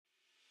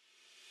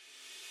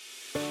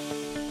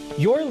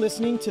You're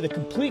listening to the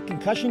Complete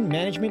Concussion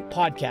Management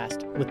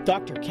Podcast with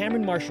Dr.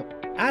 Cameron Marshall.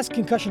 Ask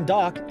Concussion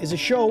Doc is a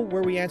show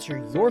where we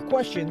answer your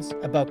questions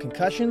about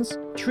concussions,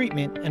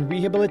 treatment, and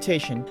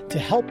rehabilitation to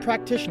help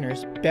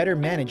practitioners better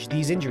manage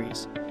these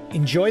injuries.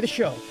 Enjoy the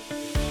show.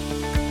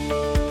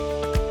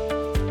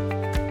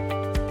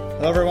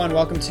 Hello everyone,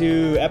 welcome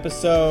to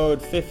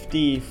episode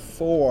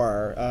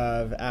 54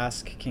 of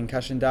Ask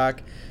Concussion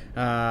Doc.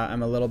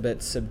 I'm a little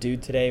bit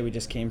subdued today. We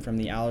just came from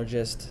the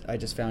allergist. I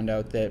just found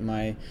out that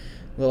my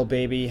little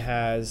baby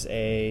has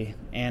a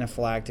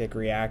anaphylactic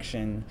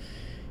reaction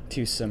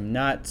to some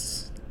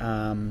nuts, so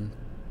I'm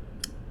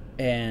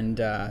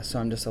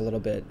just a little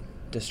bit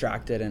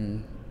distracted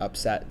and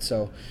upset.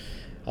 So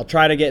I'll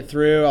try to get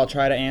through. I'll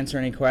try to answer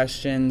any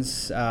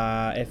questions.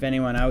 If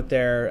anyone out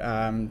there,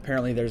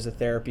 apparently there's a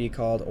therapy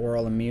called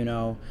oral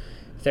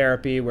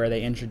immunotherapy where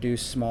they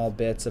introduce small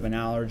bits of an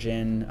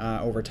allergen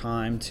over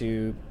time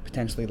to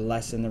potentially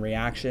lessen the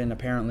reaction.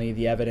 Apparently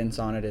the evidence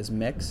on it is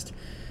mixed.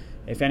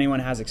 If anyone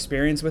has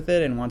experience with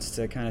it and wants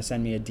to kind of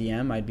send me a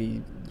DM, I'd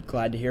be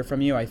glad to hear from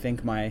you. I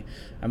think I'm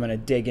going to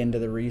dig into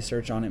the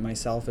research on it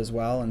myself as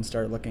well and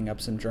start looking up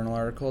some journal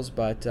articles.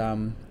 But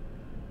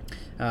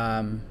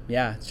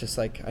it's just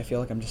like I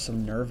feel like I'm just so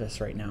nervous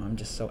right now. I'm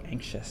just so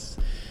anxious.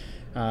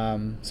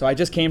 So I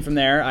just came from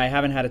there. I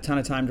haven't had a ton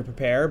of time to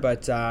prepare,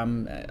 but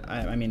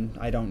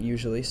I don't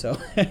usually. So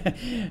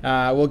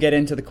we'll get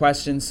into the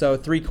questions. So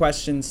 3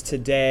 questions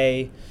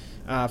today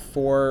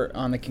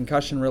on the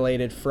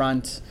concussion-related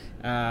front.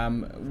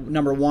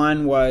 Number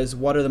 1 was,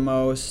 what are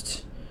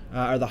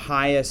the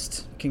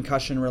highest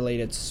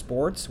concussion-related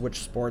sports? Which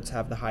sports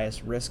have the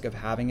highest risk of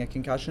having a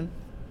concussion?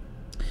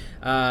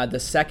 The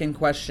second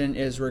question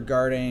is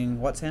regarding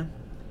what, Sam?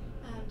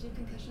 Do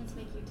concussions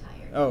make you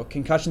tired? Oh,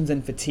 concussions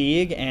and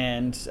fatigue,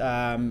 and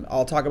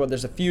I'll talk about,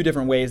 there's a few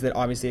different ways that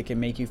obviously it can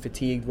make you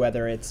fatigued,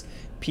 whether it's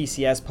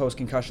PCS,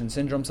 post-concussion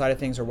syndrome side of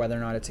things, or whether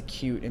or not it's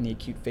acute in the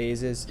acute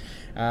phases.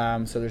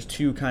 So there's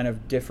 2 kind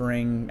of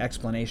differing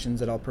explanations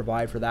that I'll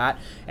provide for that.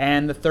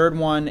 And the third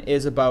one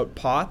is about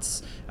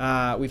POTS.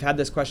 We've had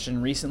this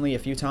question recently a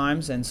few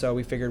times, and so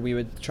we figured we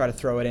would try to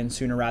throw it in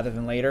sooner rather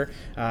than later.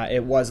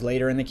 It was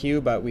later in the queue,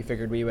 but we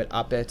figured we would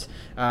up it.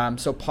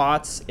 So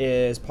POTS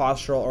is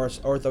postural or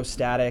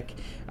orthostatic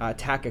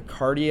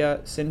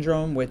tachycardia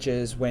syndrome, which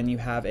is when you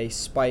have a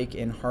spike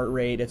in heart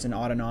rate. It's an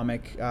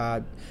autonomic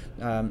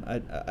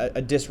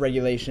a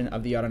dysregulation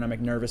of the autonomic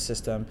nervous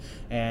system,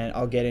 and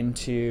I'll get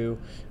into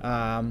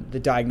the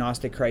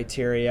diagnostic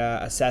criteria,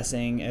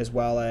 assessing, as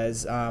well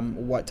as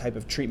what type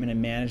of treatment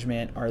and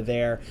management are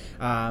there.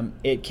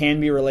 It can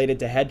be related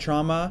to head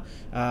trauma.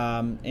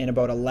 In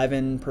about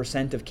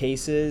 11% of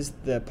cases,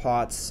 the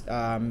POTS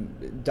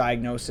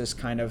diagnosis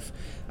kind of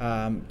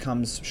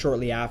comes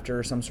shortly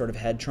after some sort of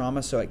head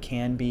trauma, so it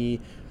can be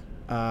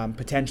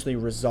potentially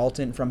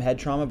resultant from head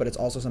trauma, but it's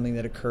also something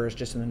that occurs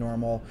just in the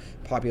normal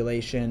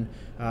population,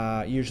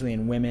 usually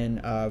in women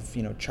of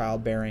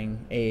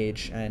childbearing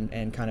age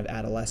and kind of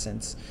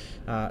adolescence.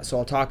 So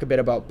I'll talk a bit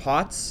about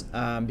POTS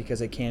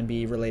because it can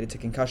be related to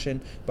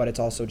concussion, but it's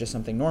also just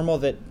something normal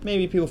that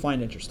maybe people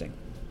find interesting.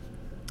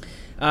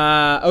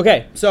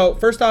 Okay, so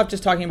first off,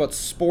 just talking about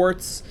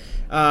sports.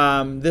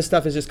 This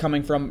stuff is just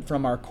coming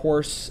from our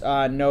course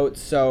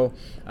notes. So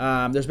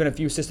there's been a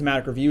few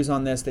systematic reviews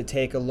on this that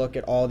take a look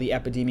at all the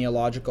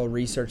epidemiological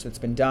research that's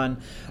been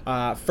done.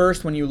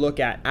 First, when you look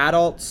at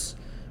adults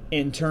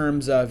in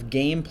terms of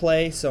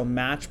gameplay, so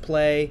match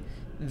play,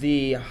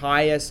 the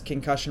highest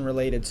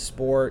concussion-related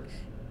sport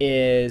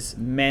is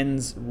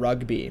men's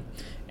rugby.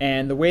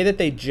 And the way that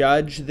they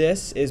judge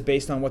this is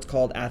based on what's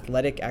called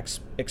athletic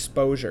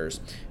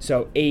exposures.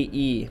 So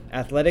AE,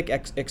 athletic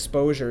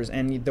exposures.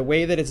 And the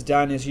way that it's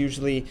done is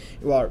usually,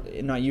 well,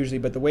 not usually,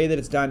 but the way that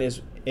it's done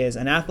is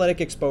an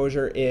athletic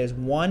exposure is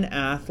one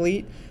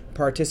athlete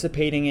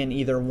participating in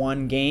either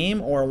one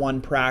game or one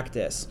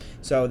practice.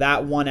 So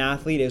that one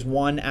athlete is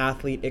one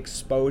athlete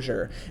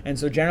exposure. And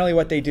so generally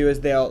what they do is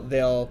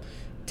they'll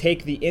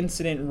take the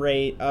incident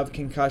rate of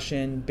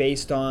concussion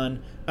based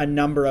on a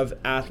number of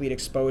athlete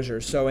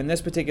exposures. So in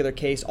this particular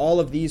case, all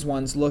of these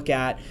ones look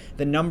at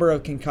the number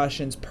of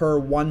concussions per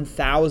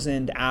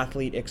 1,000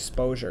 athlete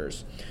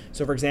exposures.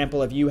 So for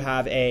example, if you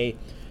have a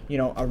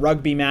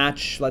rugby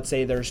match, let's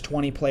say there's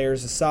 20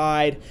 players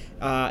aside,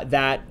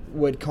 that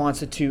would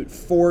constitute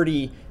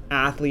 40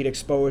 athlete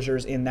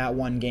exposures in that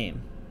one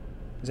game.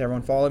 Does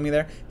everyone follow me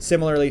there?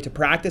 Similarly to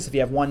practice, if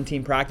you have one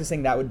team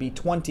practicing, that would be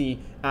 20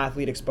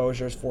 athlete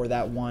exposures for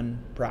that one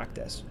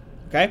practice.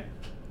 Okay?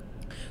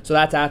 So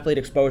that's athlete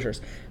exposures.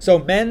 So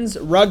men's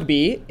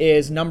rugby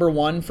is number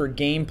 1 for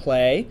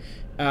gameplay,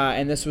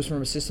 and this was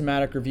from a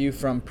systematic review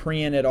from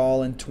Prian et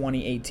al. In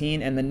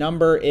 2018, and the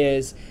number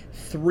is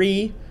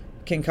 3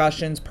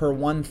 concussions per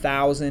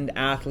 1,000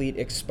 athlete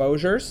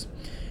exposures.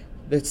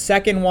 The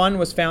second one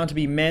was found to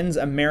be men's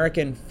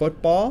American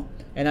football,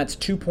 and that's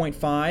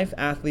 2.5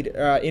 athlete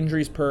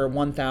injuries per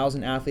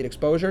 1,000 athlete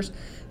exposures.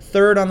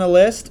 Third on the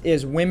list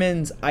is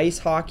women's ice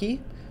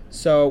hockey.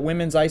 So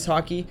women's ice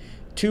hockey,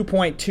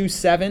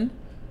 2.27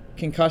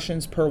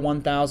 concussions per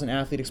 1,000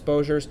 athlete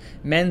exposures.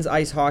 Men's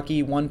ice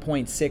hockey,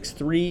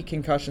 1.63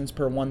 concussions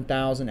per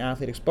 1,000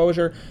 athlete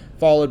exposure,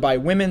 followed by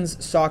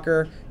women's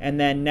soccer, and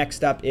then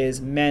next up is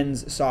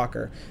men's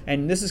soccer.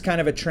 And this is kind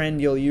of a trend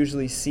you'll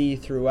usually see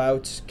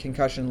throughout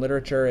concussion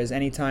literature, is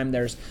anytime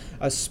there's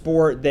a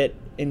sport that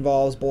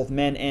involves both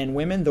men and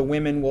women, the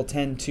women will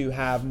tend to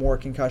have more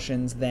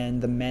concussions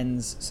than the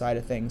men's side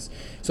of things.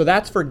 So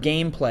that's for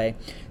gameplay.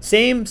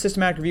 Same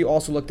systematic review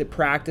also looked at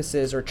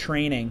practices or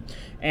training,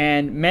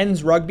 and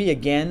men's rugby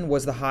again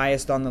was the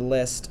highest on the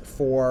list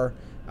for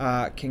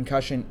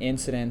concussion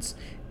incidents.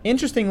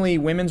 Interestingly,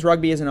 women's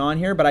rugby isn't on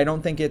here, but I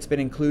don't think it's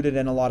been included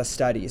in a lot of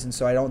studies, and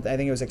so I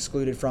think it was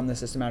excluded from the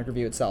systematic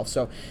review itself.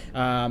 So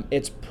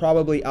it's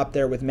probably up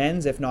there with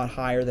men's, if not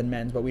higher than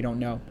men's, but we don't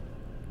know.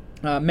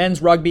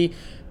 Men's rugby,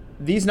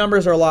 these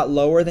numbers are a lot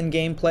lower than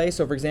gameplay.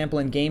 So for example,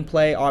 in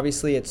gameplay,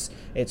 obviously it's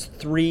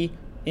 3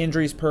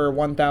 injuries per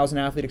 1,000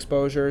 athlete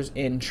exposures.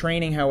 In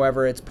training,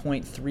 however, it's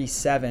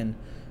 0.37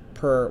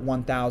 per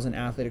 1,000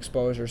 athlete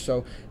exposures,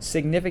 so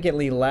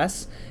significantly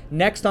less.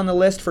 Next on the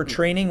list for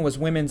training was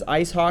women's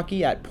ice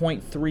hockey at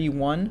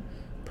 0.31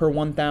 per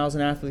 1,000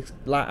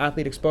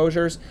 athlete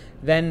exposures.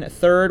 Then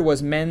third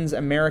was men's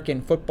American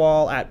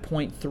football at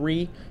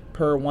 0.3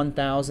 per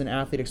 1,000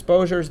 athlete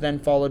exposures, then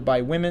followed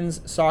by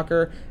women's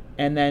soccer,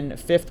 and then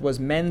fifth was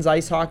men's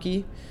ice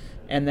hockey,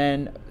 and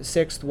then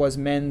sixth was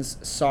men's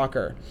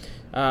soccer.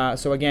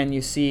 So again,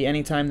 you see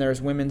anytime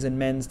there's women's and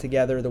men's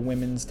together, the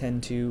women's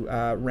tend to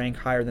rank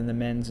higher than the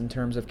men's in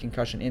terms of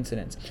concussion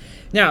incidents.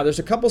 Now, there's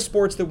a couple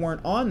sports that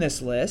weren't on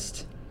this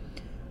list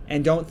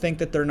and don't think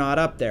that they're not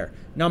up there.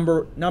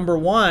 Number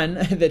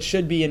one that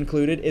should be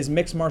included is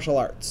mixed martial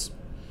arts.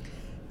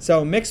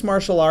 So mixed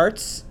martial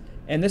arts,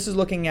 and this is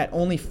looking at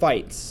only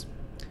fights.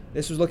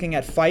 This was looking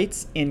at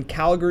fights in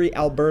Calgary,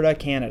 Alberta,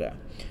 Canada.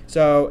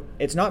 So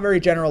it's not very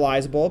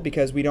generalizable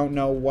because we don't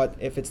know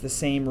if it's the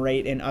same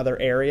rate in other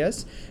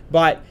areas.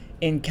 But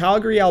in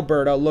Calgary,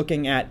 Alberta,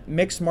 looking at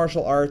mixed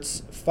martial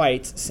arts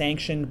fights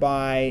sanctioned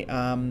by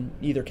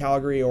either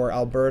Calgary or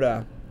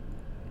Alberta,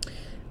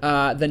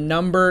 the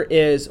number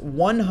is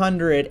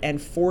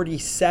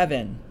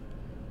 147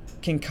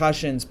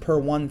 concussions per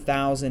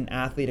 1,000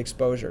 athlete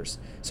exposures.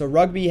 So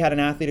rugby had an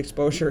athlete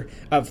exposure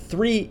of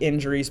 3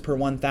 injuries per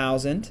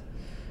 1,000,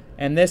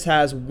 and this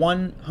has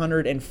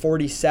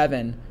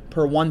 147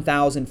 per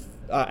 1,000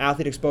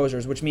 athlete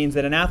exposures, which means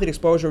that an athlete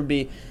exposure would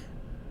be,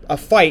 a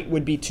fight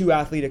would be 2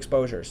 athlete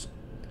exposures.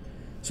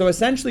 So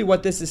essentially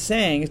what this is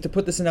saying, is to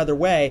put this another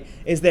way,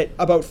 is that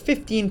about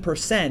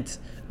 15%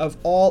 of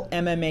all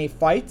MMA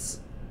fights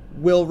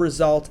will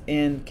result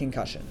in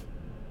concussion.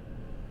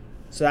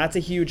 So that's a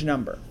huge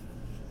number.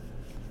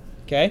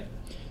 Okay?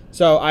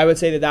 So I would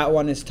say that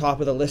one is top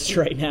of the list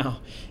right now.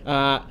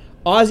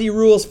 Aussie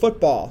rules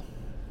football.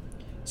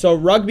 So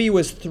rugby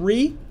was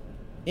 3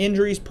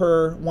 injuries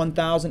per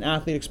 1,000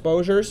 athlete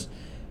exposures.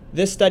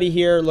 This study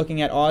here,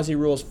 looking at Aussie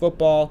rules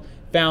football,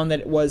 found that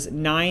it was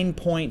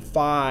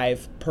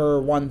 9.5 per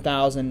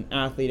 1,000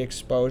 athlete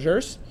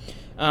exposures.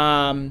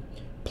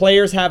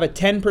 Players have a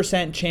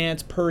 10%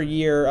 chance per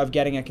year of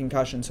getting a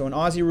concussion. So in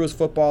Aussie rules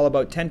football,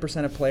 about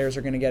 10% of players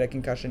are going to get a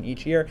concussion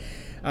each year.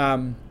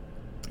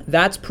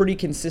 That's pretty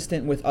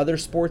consistent with other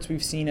sports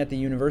we've seen at the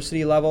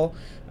university level,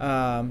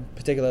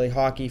 particularly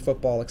hockey,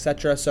 football,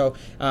 etc. So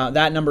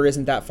that number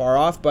isn't that far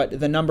off,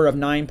 but the number of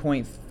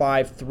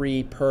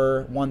 9.53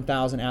 per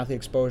 1,000 athlete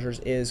exposures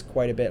is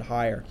quite a bit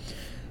higher.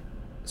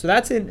 So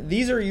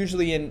these are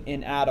usually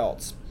in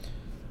adults.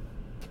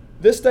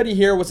 This study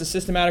here was a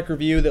systematic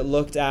review that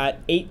looked at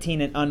 18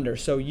 and under,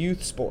 so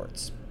youth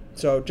sports.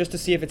 So just to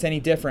see if it's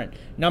any different.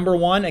 Number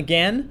 1,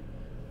 again,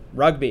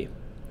 rugby.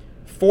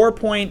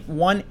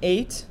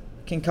 4.18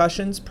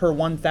 concussions per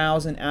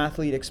 1,000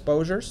 athlete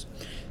exposures.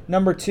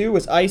 Number 2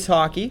 was ice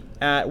hockey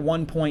at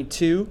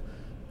 1.2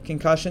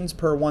 concussions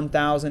per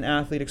 1,000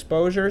 athlete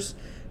exposures.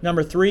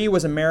 Number 3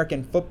 was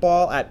American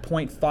football at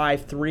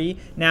 0.53.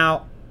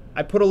 Now,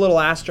 I put a little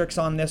asterisk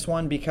on this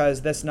one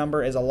because this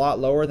number is a lot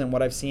lower than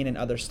what I've seen in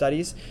other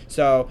studies.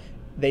 So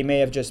they may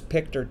have just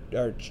picked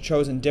or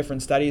chosen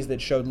different studies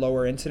that showed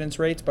lower incidence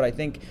rates, but I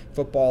think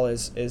football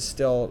is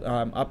still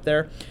up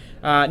there.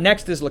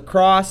 Next is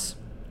lacrosse,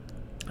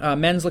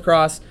 men's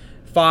lacrosse.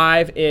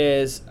 5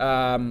 is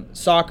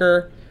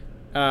soccer,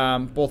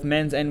 both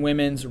men's and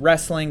women's,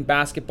 wrestling,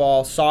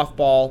 basketball,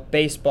 softball,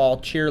 baseball,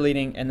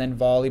 cheerleading, and then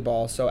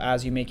volleyball. So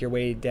as you make your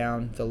way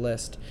down the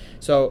list.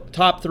 So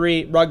top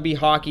 3, rugby,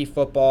 hockey,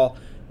 football,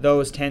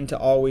 those tend to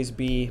always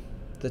be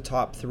the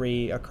top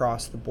 3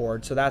 across the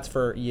board. So that's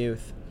for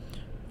youth.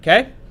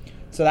 Okay?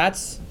 So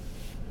that's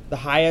the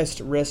highest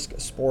risk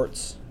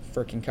sports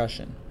for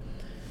concussion.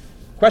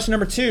 Question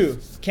number 2,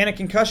 can a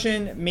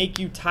concussion make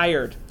you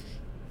tired?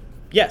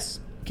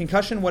 Yes.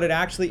 Concussion, what it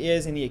actually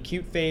is in the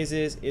acute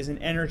phases, is an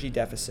energy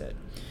deficit.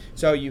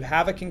 So you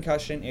have a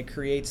concussion, it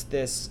creates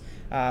this,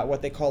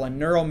 what they call a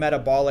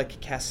neurometabolic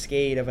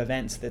cascade of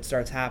events that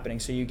starts happening.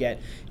 So you get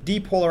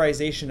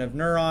depolarization of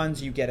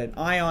neurons, you get an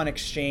ion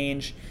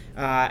exchange,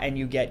 and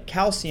you get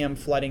calcium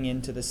flooding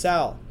into the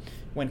cell.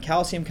 when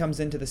calcium comes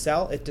into the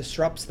cell, it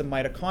disrupts the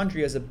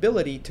mitochondria's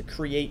ability to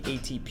create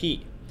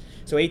ATP.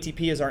 So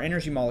ATP is our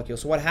energy molecule.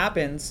 So what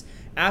happens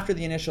after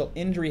the initial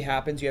injury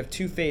happens, you have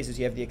two phases.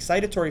 You have the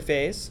excitatory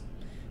phase,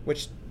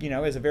 which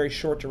is a very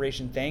short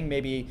duration thing,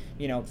 maybe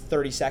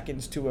 30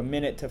 seconds to a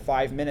minute to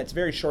 5 minutes,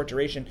 very short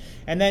duration.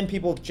 And then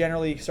people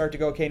generally start to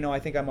go, okay, no, I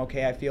think I'm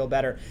okay, I feel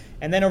better.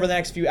 And then over the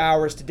next few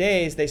hours to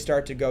days, they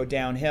start to go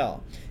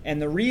downhill.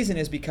 And the reason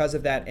is because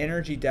of that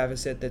energy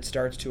deficit that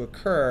starts to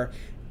occur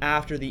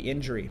after the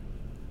injury.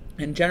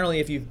 And generally,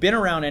 if you've been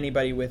around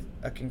anybody with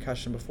a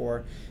concussion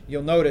before,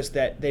 you'll notice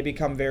that they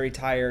become very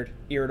tired,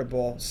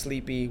 irritable,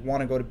 sleepy,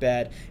 want to go to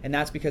bed. And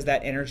that's because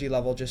that energy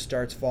level just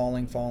starts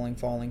falling.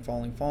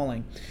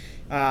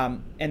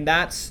 And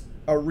that's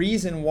a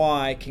reason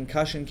why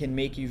concussion can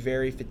make you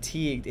very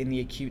fatigued in the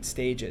acute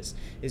stages,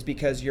 is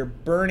because you're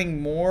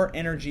burning more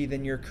energy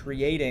than you're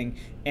creating,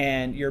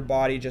 and your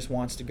body just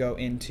wants to go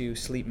into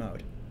sleep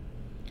mode.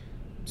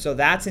 So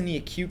that's in the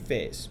acute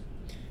phase.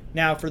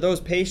 Now, for those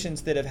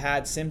patients that have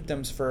had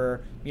symptoms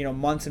for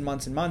months and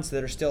months and months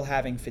that are still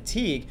having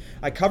fatigue,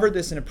 I covered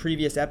this in a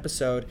previous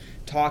episode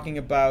talking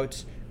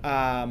about,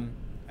 I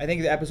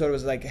think the episode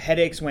was like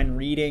headaches when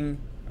reading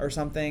or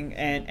something,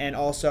 and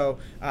also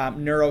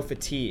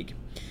neurofatigue.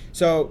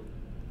 So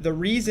the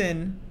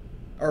reason,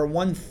 or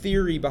one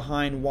theory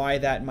behind why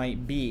that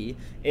might be,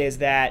 is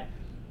that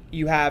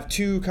you have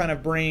two kind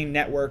of brain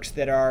networks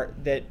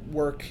that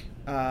work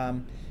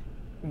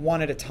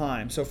one at a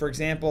time. So for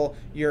example,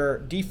 your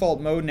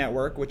default mode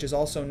network, which is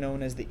also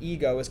known as the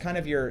ego, is kind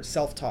of your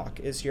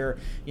self-talk, is your,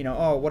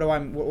 what am I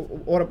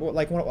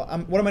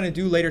going to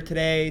do later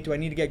today? Do I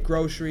need to get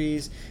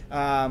groceries?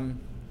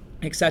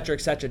 Et cetera,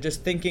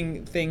 just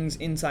thinking things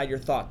inside your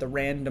thought, the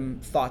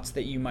random thoughts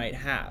that you might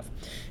have.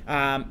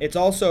 It's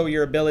also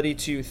your ability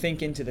to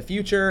think into the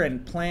future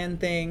and plan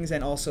things,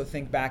 and also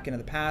think back into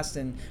the past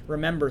and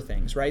remember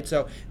things, right?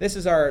 So this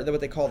is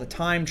what they call the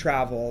time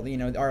travel,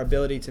 our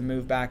ability to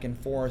move back and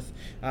forth,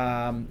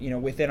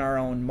 within our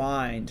own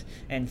mind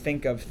and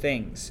think of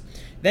things.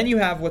 Then you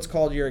have what's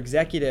called your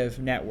executive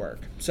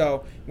network.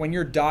 So when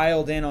you're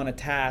dialed in on a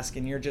task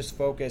and you're just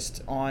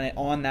focused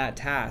on that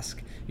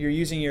task, you're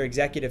using your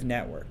executive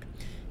network.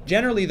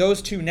 Generally,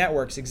 those two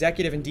networks,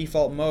 executive and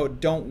default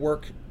mode, don't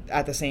work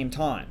at the same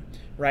time,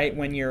 right?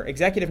 When your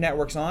executive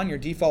network's on, your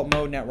default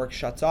mode network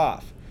shuts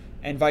off.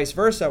 And vice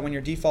versa, when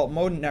your default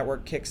mode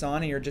network kicks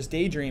on and you're just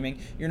daydreaming,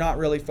 you're not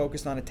really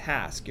focused on a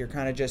task. You're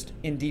kind of just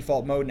in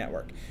default mode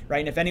network, right?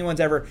 And if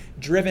anyone's ever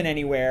driven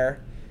anywhere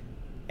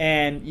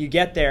and you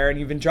get there and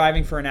you've been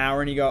driving for an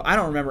hour and you go, I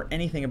don't remember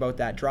anything about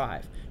that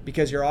drive,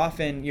 because you're off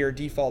in your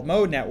default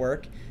mode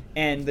network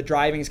and the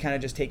driving is kind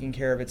of just taking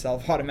care of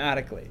itself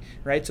automatically,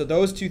 right? So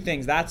those two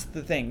things, that's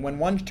the thing. When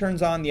one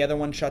turns on, the other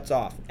one shuts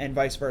off, and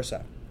vice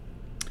versa.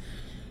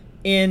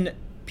 In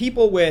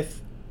people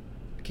with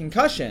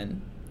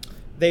concussion,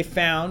 they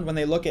found, when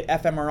they look at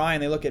fMRI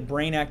and they look at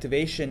brain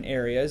activation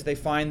areas, they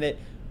find that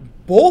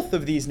both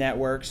of these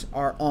networks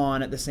are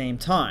on at the same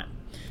time.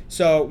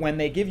 So when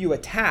they give you a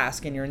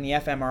task and you're in the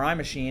fMRI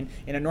machine,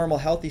 in a normal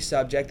healthy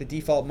subject, the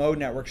default mode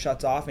network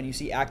shuts off and you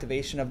see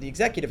activation of the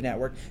executive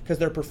network because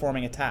they're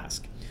performing a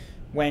task.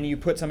 When you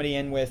put somebody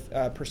in with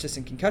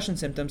persistent concussion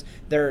symptoms,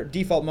 their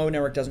default mode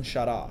network doesn't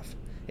shut off.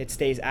 It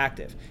stays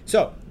active.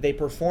 So they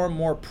perform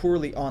more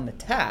poorly on the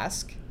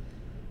task,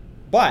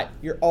 but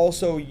you're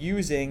also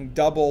using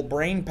double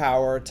brain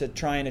power to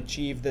try and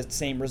achieve the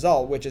same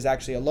result, which is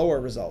actually a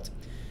lower result.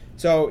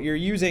 So you're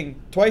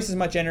using twice as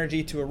much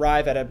energy to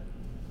arrive at a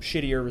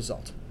shittier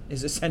result,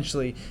 is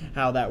essentially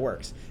how that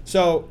works.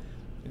 So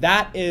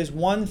that is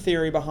one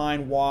theory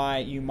behind why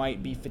you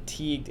might be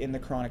fatigued in the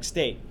chronic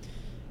state.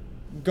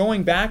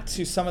 Going back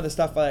to some of the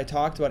stuff that I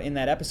talked about in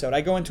that episode,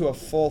 I go into a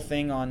full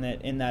thing on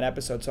it in that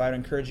episode, so I would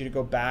encourage you to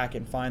go back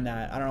and find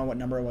that. I don't know what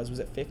number it was. Was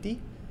it 50?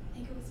 I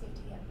think it was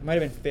 50, yeah. It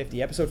might have been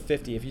 50, episode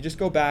 50. If you just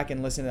go back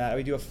and listen to that,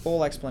 we do a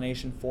full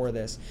explanation for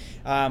this.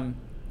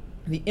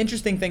 The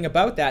interesting thing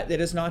about that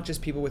is not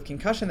just people with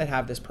concussion that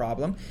have this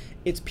problem.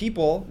 It's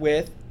people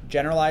with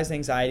generalized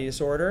anxiety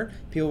disorder,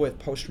 people with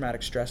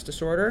post-traumatic stress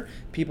disorder,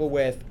 people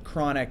with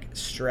chronic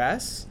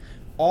stress.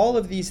 All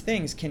of these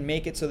things can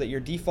make it so that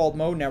your default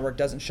mode network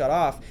doesn't shut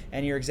off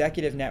and your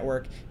executive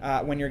network,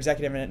 when your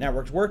executive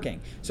network's working.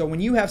 So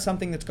when you have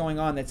something that's going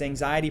on that's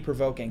anxiety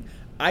provoking,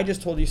 I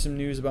just told you some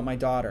news about my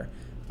daughter.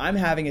 I'm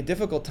having a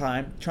difficult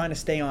time trying to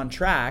stay on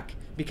track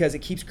because it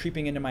keeps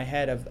creeping into my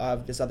head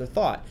of this other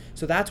thought.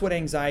 So that's what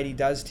anxiety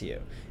does to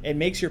you. It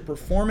makes your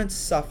performance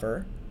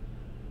suffer,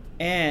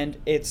 and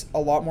it's a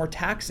lot more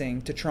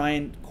taxing to try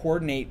and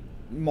coordinate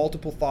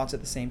multiple thoughts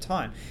at the same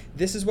time.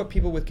 This is what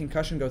people with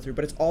concussion go through,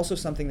 but it's also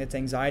something that's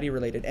anxiety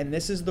related. And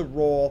this is the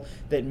role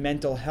that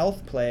mental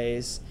health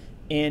plays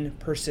in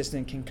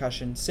persistent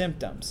concussion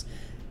symptoms.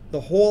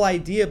 The whole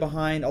idea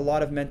behind a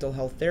lot of mental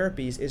health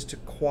therapies is to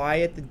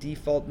quiet the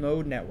default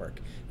mode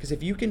network. Because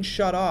if you can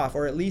shut off,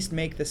 or at least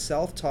make the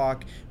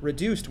self-talk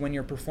reduced when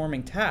you're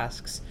performing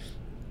tasks,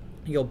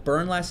 you'll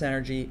burn less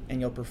energy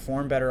and you'll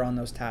perform better on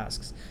those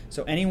tasks.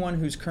 So anyone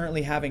who's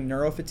currently having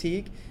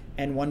neurofatigue,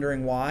 and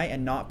wondering why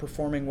and not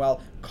performing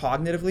well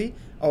cognitively.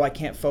 Oh, I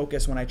can't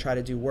focus when I try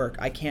to do work.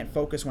 I can't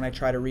focus when I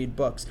try to read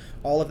books.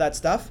 All of that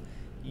stuff,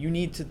 you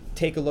need to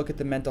take a look at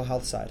the mental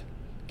health side,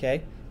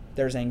 okay?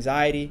 There's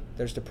anxiety,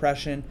 there's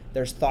depression,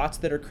 there's thoughts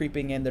that are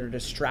creeping in that are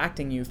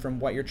distracting you from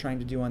what you're trying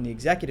to do on the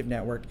executive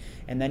network,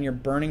 and then you're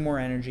burning more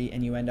energy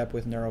and you end up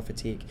with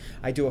neurofatigue.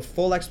 I do a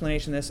full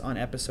explanation of this on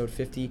episode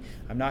 50.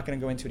 I'm not going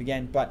to go into it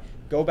again, but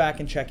go back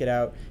and check it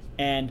out.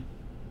 And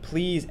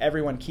please,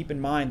 everyone, keep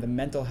in mind the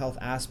mental health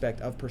aspect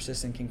of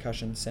persistent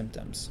concussion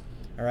symptoms.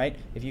 All right?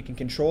 If you can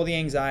control the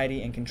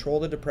anxiety and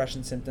control the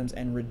depression symptoms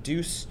and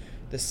reduce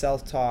the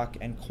self-talk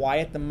and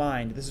quiet the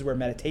mind, this is where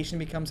meditation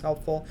becomes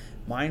helpful.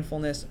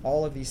 Mindfulness,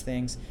 all of these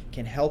things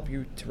can help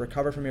you to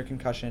recover from your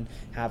concussion,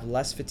 have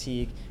less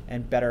fatigue,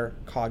 and better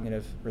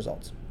cognitive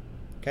results.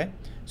 Okay?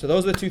 So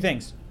those are the two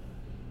things.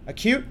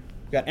 Acute,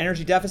 you got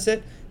energy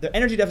deficit. The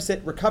energy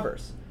deficit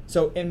recovers.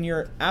 So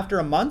after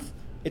a month,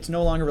 it's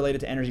no longer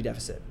related to energy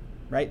deficit,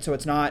 right? So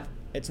it's not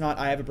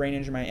I have a brain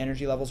injury, my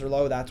energy levels are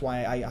low, that's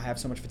why I have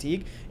so much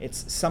fatigue.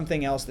 It's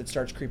something else that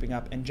starts creeping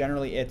up, and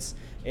generally it's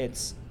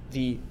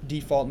the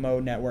default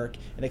mode network,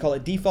 and they call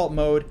it default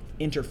mode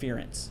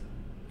interference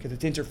because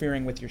it's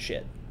interfering with your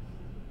shit.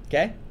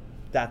 Okay?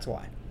 That's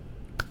why.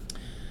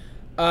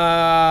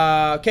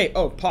 Okay,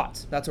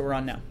 POTS. That's what we're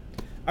on now.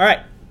 All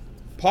right.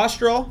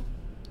 Postural,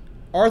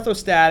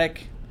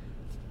 orthostatic,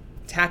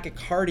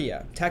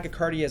 tachycardia.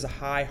 Tachycardia is a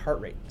high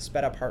heart rate,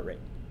 sped up heart rate.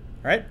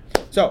 All right?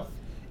 So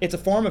it's a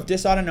form of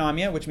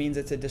dysautonomia, which means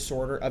it's a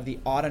disorder of the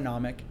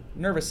autonomic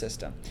nervous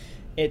system.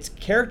 It's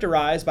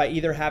characterized by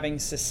either having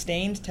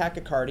sustained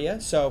tachycardia,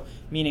 so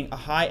meaning a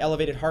high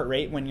elevated heart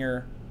rate when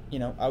you're,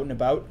 out and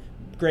about,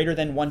 greater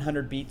than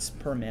 100 beats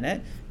per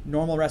minute.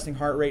 Normal resting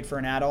heart rate for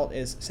an adult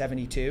is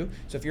 72.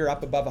 So if you're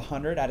up above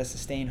 100 at a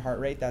sustained heart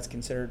rate, that's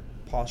considered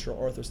postural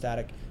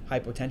orthostatic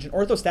hypotension.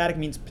 Orthostatic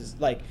means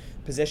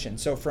position.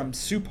 So from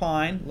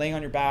supine, laying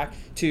on your back,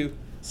 to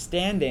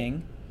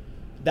standing,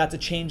 that's a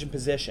change in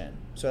position.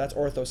 So that's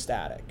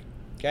orthostatic.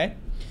 Okay?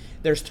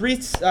 There's three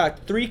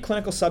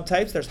clinical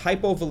subtypes. There's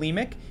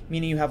hypovolemic,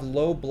 meaning you have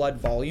low blood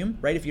volume,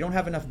 right? If you don't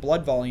have enough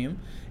blood volume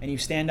and you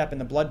stand up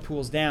and the blood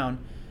pools down,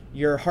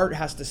 your heart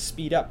has to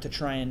speed up to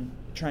try and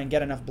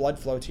get enough blood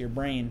flow to your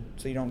brain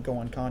so you don't go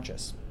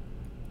unconscious.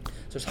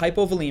 So it's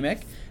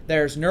hypovolemic.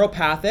 There's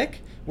neuropathic,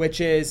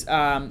 which is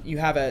you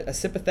have a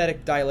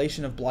sympathetic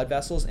dilation of blood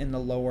vessels in the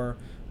lower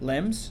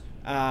limbs,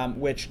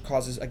 which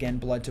causes, again,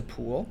 blood to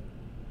pool.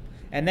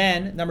 And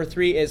then number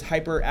 3 is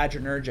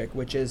hyperadrenergic,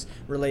 which is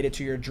related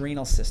to your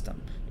adrenal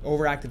system.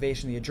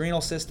 Overactivation of the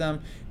adrenal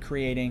system,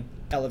 creating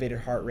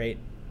elevated heart rate,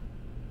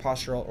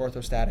 postural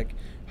orthostatic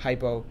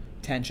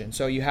hypotension.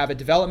 So you have a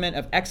development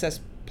of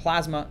excess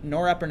plasma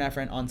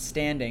norepinephrine on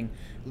standing,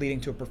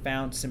 leading to a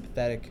profound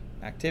sympathetic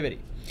activity.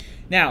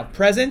 Now,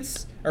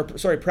 prevalence,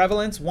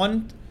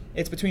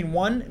 it's between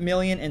 1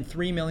 million and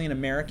 3 million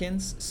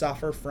Americans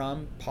suffer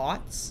from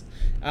POTS.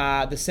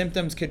 The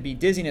symptoms could be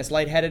dizziness,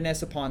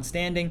 lightheadedness upon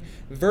standing,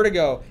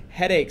 vertigo,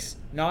 headaches,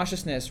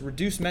 nauseousness,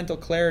 reduced mental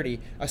clarity,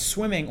 a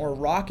swimming or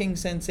rocking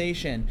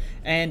sensation,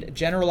 and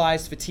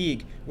generalized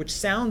fatigue, which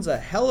sounds a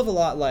hell of a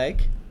lot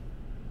like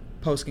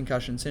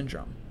post-concussion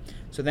syndrome.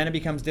 So then it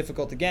becomes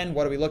difficult again.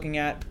 What are we looking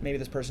at? Maybe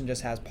this person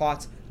just has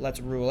POTS. Let's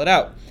rule it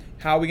out.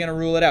 How are we going to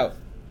rule it out?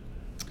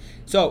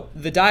 So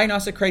the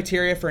diagnostic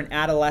criteria for an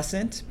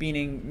adolescent,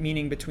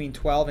 meaning between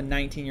 12 and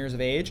 19 years of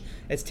age,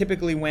 it's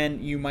typically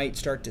when you might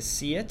start to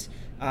see it,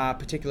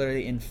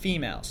 particularly in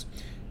females.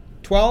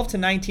 12 to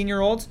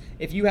 19-year-olds,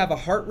 if you have a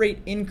heart rate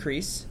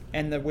increase,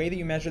 and the way that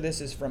you measure this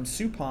is from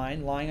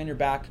supine, lying on your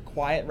back,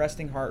 quiet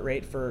resting heart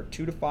rate for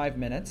 2 to 5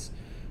 minutes,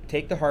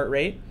 take the heart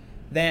rate,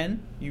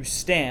 then you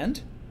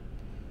stand.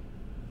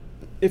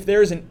 If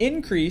there's an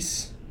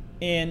increase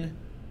in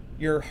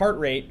your heart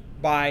rate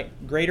by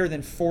greater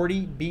than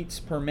 40 beats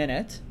per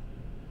minute,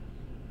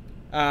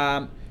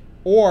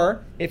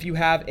 or if you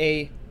have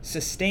a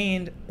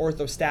sustained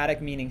orthostatic,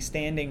 meaning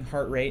standing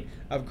heart rate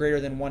of greater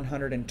than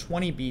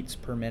 120 beats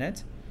per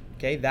minute,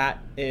 okay, that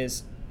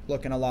is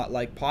looking a lot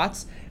like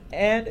POTS,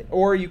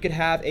 or you could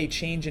have a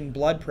change in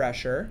blood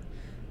pressure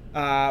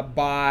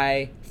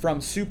from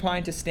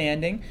supine to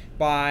standing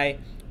by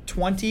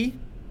 20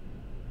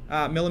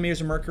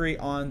 millimeters of mercury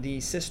on the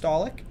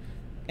systolic,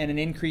 and an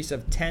increase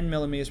of 10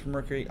 millimeters per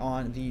mercury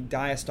on the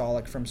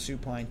diastolic from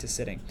supine to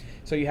sitting.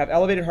 So you have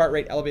elevated heart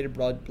rate, elevated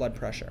blood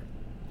pressure.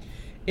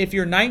 If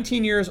you're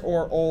 19 years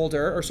or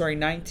older,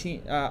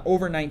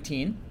 over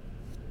 19,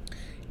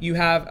 you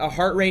have a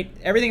heart rate,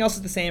 everything else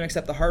is the same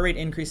except the heart rate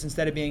increase,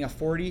 instead of being a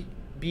 40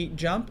 beat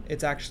jump,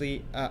 it's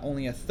actually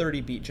only a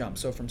 30 beat jump.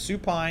 So from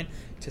supine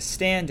to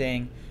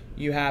standing,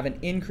 you have an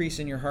increase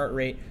in your heart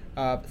rate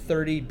of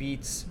 30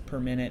 beats per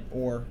minute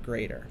or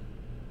greater.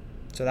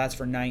 So that's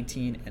for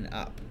 19 and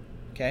up,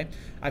 okay?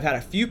 I've had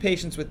a few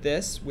patients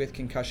with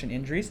concussion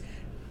injuries,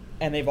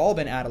 and they've all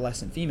been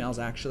adolescent females,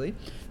 actually.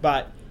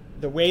 But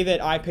the way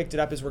that I picked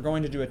it up is we're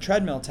going to do a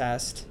treadmill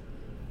test,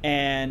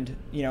 and,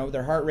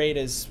 their heart rate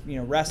is,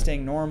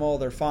 resting normal,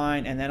 they're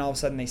fine, and then all of a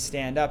sudden they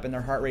stand up and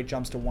their heart rate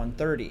jumps to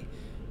 130.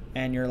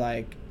 And you're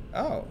like,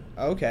 oh,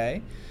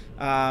 okay.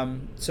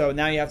 So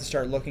now you have to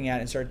start looking at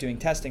it and start doing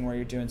testing where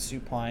you're doing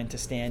supine to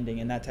standing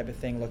and that type of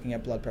thing, looking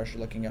at blood pressure,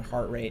 looking at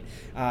heart rate.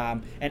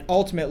 And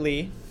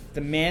ultimately,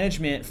 the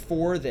management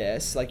for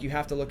this, like you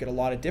have to look at a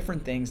lot of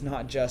different things,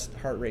 not just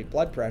heart rate,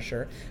 blood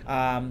pressure,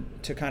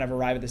 to kind of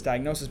arrive at this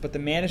diagnosis. But the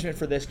management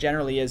for this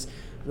generally is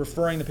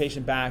referring the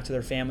patient back to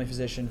their family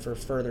physician for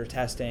further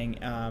testing,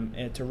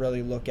 and to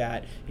really look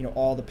at,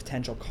 all the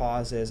potential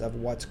causes of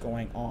what's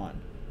going on,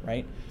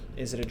 right?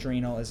 Is it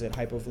adrenal? Is it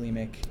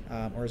hypovolemic?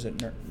 Or is it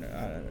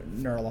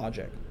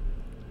neurologic?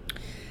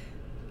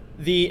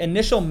 The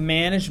initial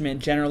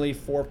management generally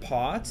for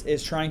POTS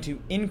is trying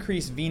to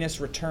increase venous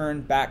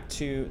return back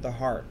to the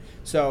heart.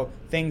 So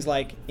things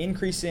like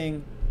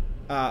increasing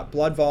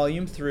blood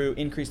volume through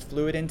increased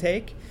fluid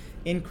intake,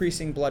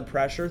 increasing blood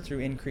pressure through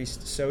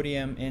increased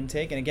sodium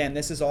intake. And again,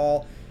 this is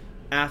all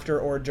after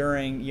or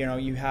during,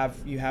 you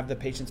have the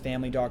patient's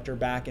family doctor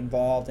back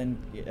involved and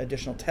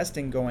additional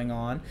testing going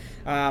on.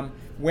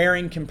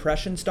 Wearing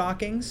compression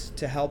stockings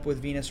to help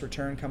with venous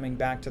return coming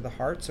back to the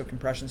heart. So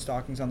compression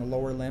stockings on the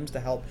lower limbs to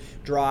help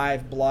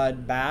drive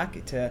blood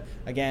back to,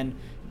 again,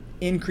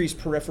 increase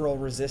peripheral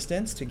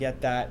resistance to get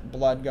that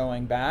blood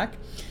going back.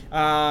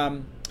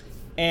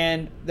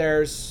 And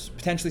there's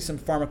potentially some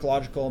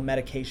pharmacological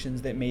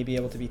medications that may be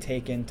able to be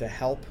taken to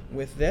help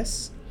with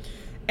this.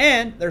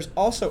 And there's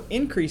also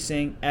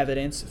increasing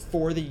evidence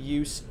for the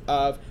use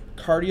of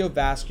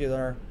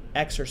cardiovascular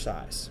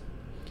exercise.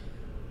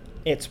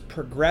 It's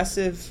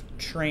progressive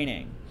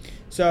training.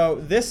 So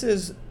this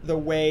is the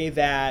way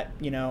that,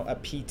 a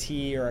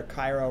PT or a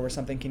chiro or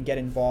something can get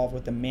involved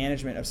with the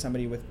management of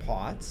somebody with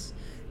POTS,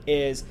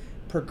 is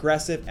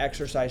progressive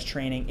exercise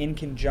training in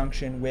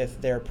conjunction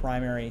with their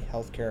primary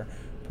healthcare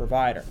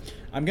provider.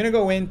 I'm going to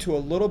go into a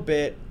little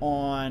bit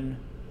on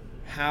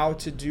how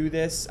to do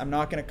this. I'm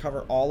not going to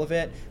cover all of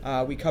it.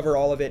 We cover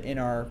all of it in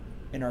our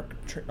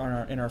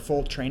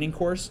full training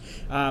course.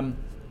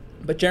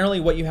 But generally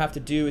what you have to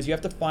do is you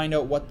have to find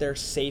out what their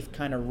safe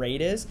kind of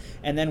rate is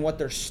and then what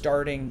their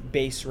starting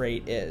base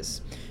rate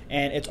is.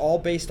 And it's all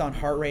based on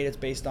heart rate. It's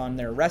based on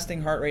their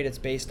resting heart rate. It's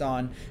based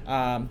on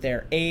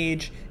their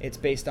age. It's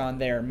based on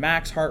their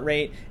max heart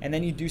rate. And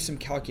then you do some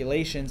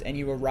calculations and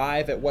you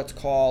arrive at what's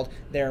called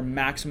their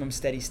maximum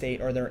steady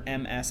state, or their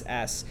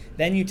MSS.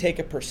 Then you take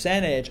a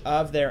percentage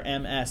of their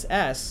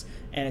MSS,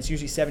 and it's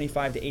usually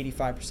 75 to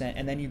 85%,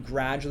 and then you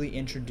gradually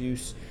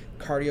introduce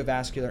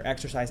cardiovascular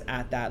exercise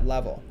at that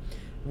level.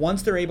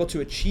 Once they're able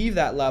to achieve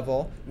that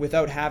level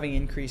without having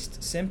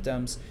increased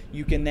symptoms,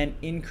 you can then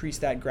increase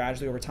that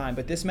gradually over time.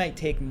 But this might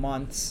take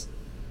months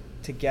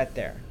to get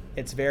there.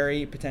 It's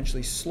very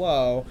potentially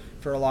slow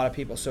for a lot of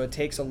people. So it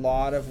takes a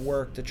lot of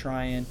work to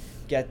try and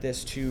get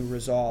this to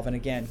resolve. And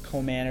again,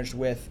 co-managed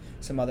with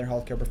some other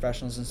healthcare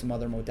professionals and some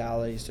other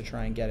modalities to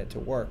try and get it to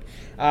work.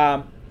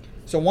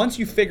 So once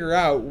you figure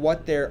out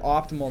what their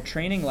optimal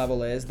training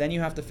level is, then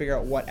you have to figure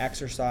out what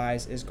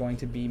exercise is going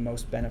to be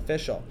most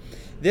beneficial.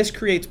 This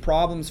creates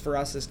problems for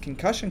us as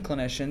concussion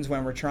clinicians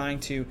when we're trying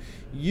to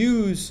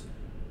use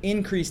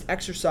increased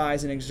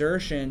exercise and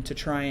exertion to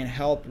try and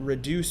help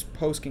reduce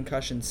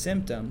post-concussion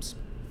symptoms.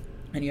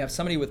 And you have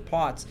somebody with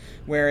POTS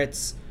where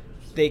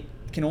they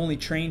can only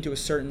train to a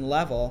certain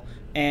level,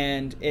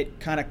 and it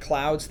kind of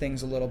clouds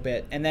things a little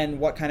bit. And then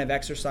what kind of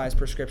exercise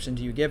prescription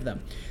do you give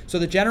them? So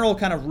the general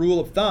kind of rule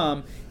of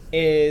thumb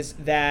is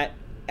that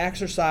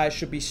exercise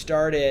should be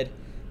started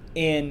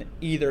in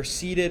either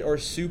seated or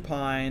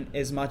supine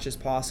as much as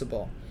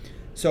possible.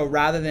 So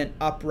rather than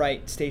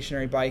upright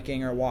stationary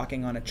biking or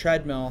walking on a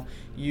treadmill,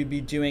 you'd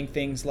be doing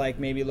things like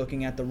maybe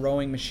looking at the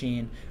rowing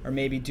machine, or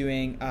maybe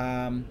doing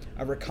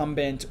a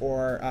recumbent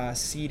or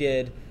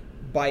seated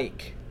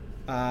bike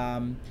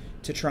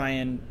to try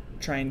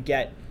and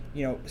get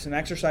some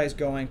exercise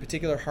going,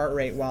 particular heart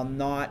rate, while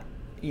not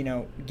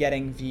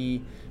getting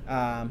the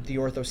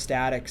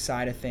orthostatic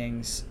side of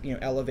things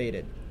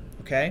elevated.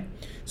 Okay,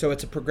 so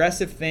it's a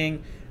progressive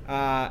thing.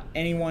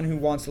 Anyone who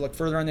wants to look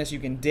further on this, you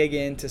can dig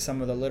into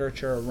some of the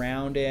literature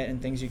around it and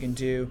things you can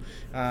do.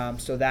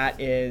 So that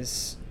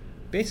is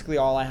basically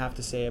all I have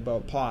to say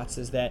about POTS,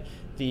 is that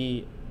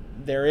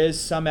there is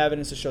some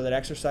evidence to show that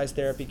exercise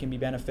therapy can be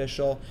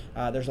beneficial.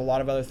 There's a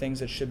lot of other things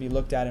that should be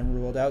looked at and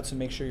ruled out, so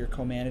make sure you're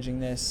co-managing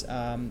this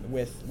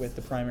with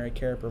the primary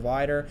care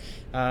provider.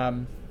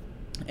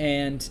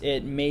 And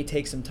it may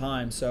take some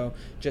time, so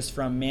just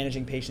from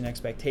managing patient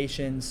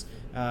expectations,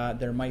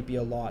 there might be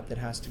a lot that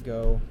has to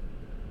go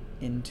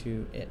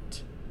into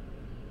it.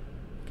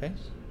 Okay?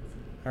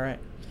 All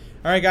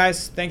right,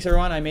 guys. Thanks,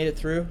 everyone. I made it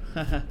through.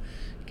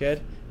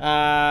 Good.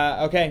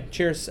 Okay,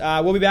 cheers.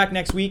 We'll be back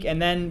next week,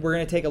 and then we're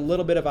going to take a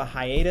little bit of a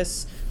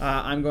hiatus.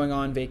 I'm going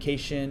on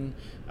vacation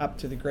up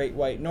to the Great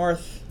White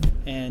North,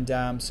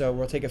 and so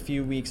we'll take a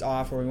few weeks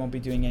off where we won't be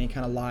doing any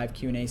kind of live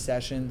Q&A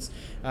sessions.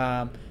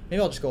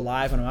 Maybe I'll just go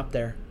live when I'm up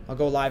there. I'll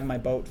go live in my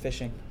boat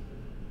fishing.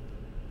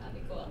 That'd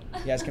be cool.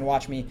 You guys can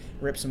watch me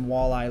rip some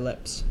walleye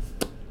lips.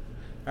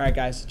 All right,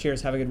 guys.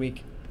 Cheers. Have a good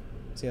week.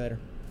 See you later.